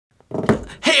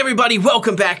Hey everybody,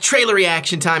 welcome back. Trailer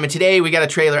reaction time, and today we got a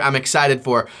trailer I'm excited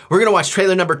for. We're gonna watch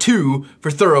trailer number 2 for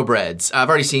Thoroughbreds. I've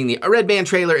already seen the Red Band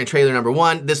trailer and trailer number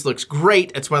 1. This looks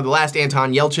great. It's one of the last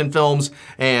Anton Yelchin films,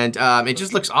 and it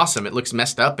just looks awesome. It looks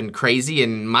messed up and crazy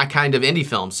and my kind of indie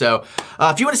film. So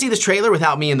if you wanna see this trailer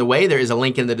without me in the way, there is a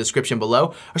link in the description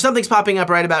below, or something's popping up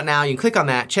right about now. You can click on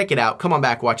that, check it out, come on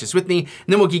back, watch this with me, and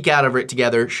then we'll geek out over it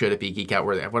together, should it be geek out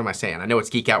worthy. What am I saying? I know it's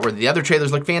geek out worthy. The other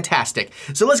trailers look fantastic.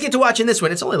 So let's get to watching this one.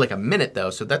 It's only like a minute though,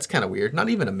 so that's kind of weird. Not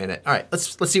even a minute. All right,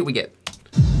 let's see what we get.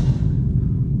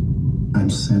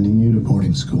 I'm sending you to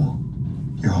boarding school.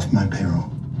 You're off my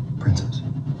payroll, princess.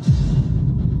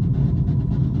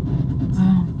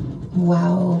 Wow.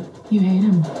 Wow. You hate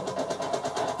him.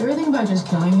 You ever think about just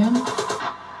killing him?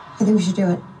 I think we should do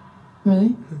it.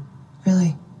 Really?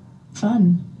 Really.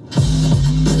 Fun.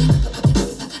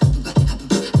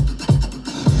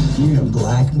 You're gonna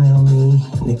blackmail me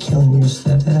into killing your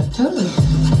stepdad? Totally.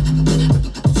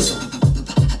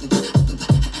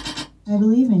 I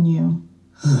believe in you.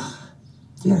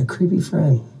 You got a creepy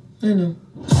friend. I know.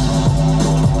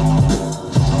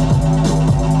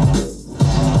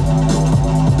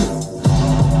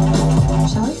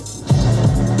 Shall we?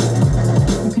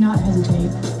 You cannot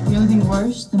hesitate. The only thing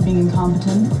worse than being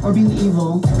incompetent or being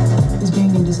evil is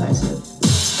being indecisive.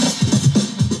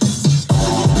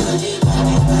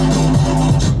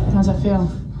 How's that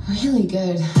feel? Really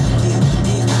good.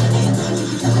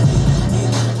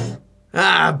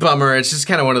 Ah, bummer. It's just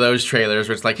kind of one of those trailers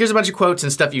where it's like, here's a bunch of quotes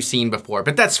and stuff you've seen before,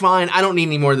 but that's fine. I don't need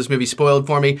any more of this movie spoiled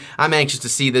for me. I'm anxious to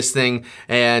see this thing,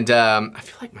 and I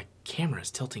feel like my camera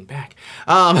is tilting back.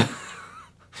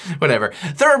 Whatever.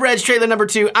 Thoroughbreds trailer number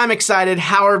 2. I'm excited.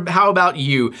 How about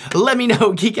you? Let me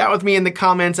know. Geek out with me in the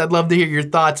comments. I'd love to hear your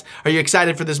thoughts. Are you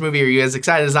excited for this movie? Are you as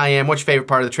excited as I am? What's your favorite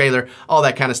part of the trailer? All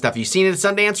that kind of stuff. You seen it at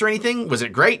Sundance or anything? Was it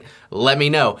great? Let me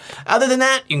know. Other than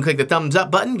that, you can click the thumbs up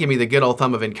button. Give me the good old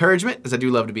thumb of encouragement, as I do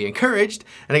love to be encouraged.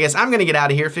 And I guess I'm gonna get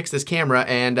out of here, fix this camera,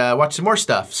 and watch some more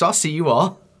stuff. So I'll see you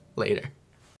all later.